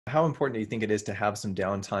how important do you think it is to have some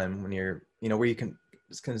downtime when you're, where you can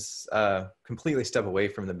just completely step away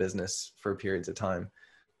from the business for periods of time?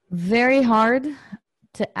 Very hard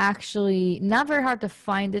to actually, not very hard to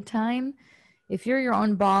find the time. If you're your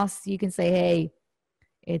own boss, you can say, hey,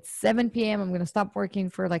 it's 7 p.m. I'm going to stop working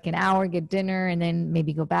for like an hour, get dinner, and then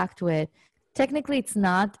maybe go back to it. Technically, it's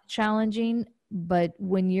not challenging, but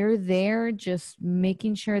when you're there, just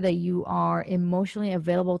making sure that you are emotionally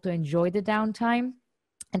available to enjoy the downtime,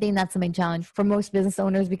 I think that's the main challenge for most business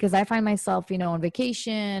owners, because I find myself, on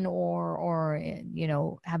vacation or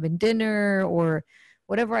having dinner or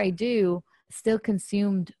whatever I do, still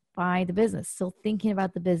consumed by the business, still thinking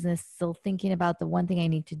about the business, still thinking about the one thing I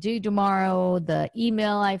need to do tomorrow, the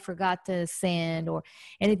email I forgot to send or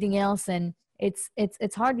anything else. And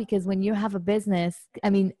it's hard because when you have a business,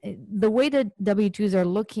 I mean, the way that W-2s are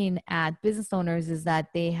looking at business owners is that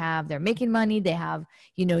they're making money, they have,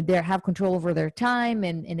 they have control over their time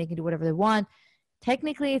and they can do whatever they want.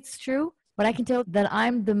 Technically it's true, but I can tell that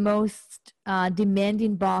I'm the most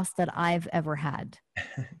demanding boss that I've ever had.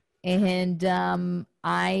 And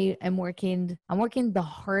I'm working the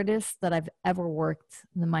hardest that I've ever worked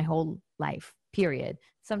in my whole life, period.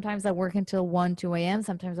 Sometimes I work until 1, 2 a.m.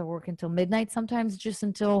 Sometimes I work until midnight. Sometimes just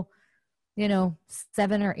until,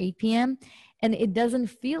 7 or 8 p.m. And it doesn't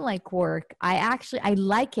feel like work. I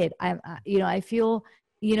like it. I feel,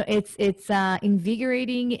 it's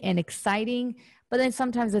invigorating and exciting. But then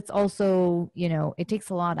sometimes it's also, it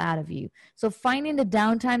takes a lot out of you. So finding the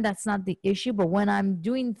downtime, that's not the issue. But when I'm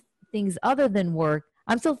doing things other than work,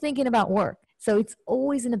 I'm still thinking about work. So it's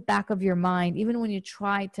always in the back of your mind. Even when you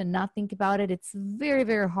try to not think about it, it's very,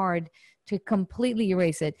 very hard to completely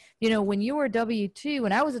erase it. When you were W-2,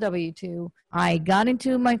 when I was a W-2, I got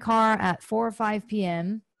into my car at 4 or 5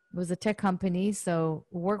 p.m. It was a tech company, so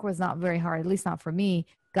work was not very hard, at least not for me.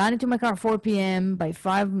 Got into my car at 4 p.m. By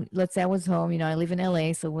 5, let's say I was home. I live in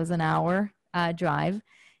LA, so it was an hour drive.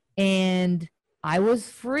 And I was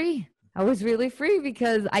free. I was really free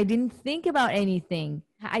because I didn't think about anything.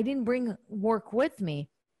 I didn't bring work with me.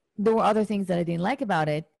 There were other things that I didn't like about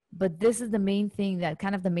it, but this is the main thing, that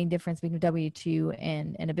kind of the main difference between a W-2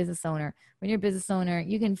 and a business owner. When you're a business owner,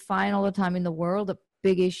 you can find all the time in the world. The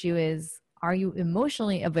big issue is, are you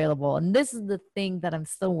emotionally available? And this is the thing that I'm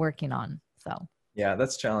still working on. So. Yeah,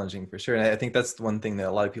 that's challenging for sure. And I think that's the one thing that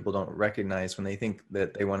a lot of people don't recognize when they think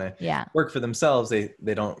that they want to work for themselves. They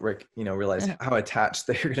don't realize how attached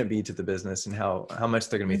they're going to be to the business and how much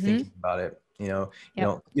they're going to be thinking about it. You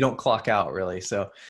don't clock out really. So